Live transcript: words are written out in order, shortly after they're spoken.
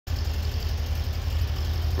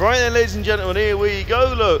Right then, ladies and gentlemen, here we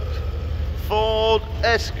go. Look, Ford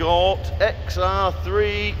Escort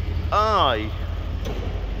Xr3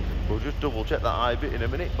 We'll just double check that eye bit in a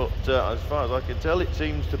minute, but as far as I can tell, it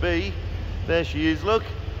seems to be. There she is, look.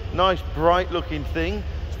 Nice bright looking thing.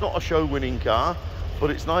 It's not a show winning car, but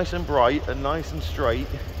it's nice and bright and nice and straight.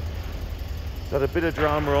 It's had a bit of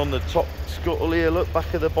drama on the top scuttle here, look,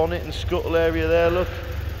 back of the bonnet and scuttle area there, look.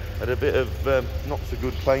 Had a bit of not so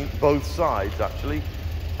good paint, both sides actually,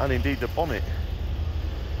 and indeed the bonnet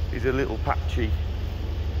is a little patchy.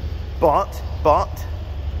 But,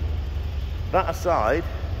 that aside,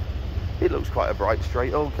 it looks quite a bright,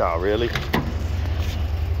 straight old car, really.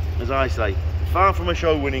 As I say, far from a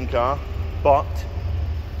show-winning car, but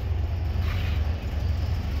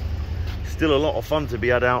still a lot of fun to be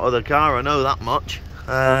had out of the car, I know that much.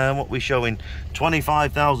 What we're showing,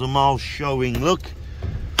 25,000 miles showing, look.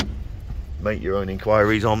 Make your own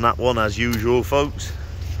inquiries on that one, as usual, folks.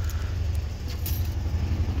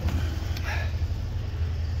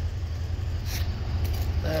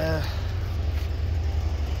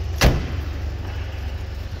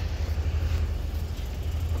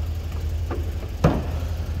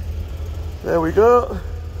 There we go.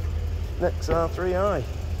 Xr3i,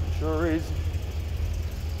 sure is.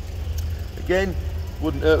 Again,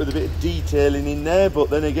 wouldn't hurt with a bit of detailing in there, but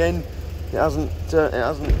then again, it hasn't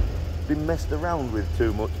been messed around with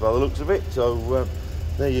too much by the looks of it. So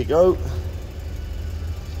there you go.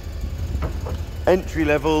 Entry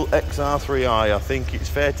level Xr3i, I think it's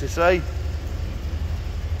fair to say.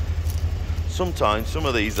 Sometimes some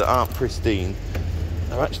of these that aren't pristine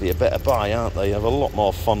are actually a better buy, aren't they? You have a lot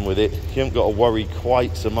more fun with it. You haven't got to worry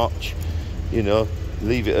quite so much, you know.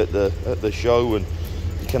 Leave it at the show, and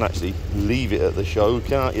you can actually leave it at the show,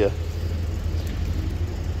 can't you?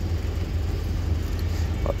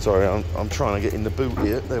 Oh, sorry, I'm trying to get in the boot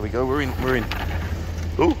here. There we go. We're in.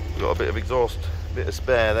 Oh, got a bit of exhaust, bit of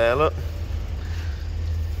spare there. Look,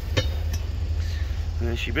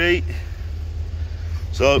 there she be.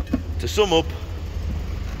 So to sum up,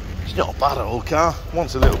 it's not a bad old car.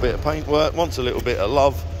 Wants a little bit of paintwork, wants a little bit of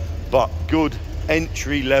love, but good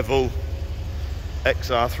entry level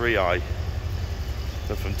Xr3i.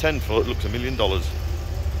 So from 10 foot, looks $1 million.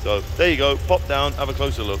 So there you go. Pop down, have a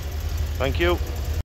closer look. Thank you.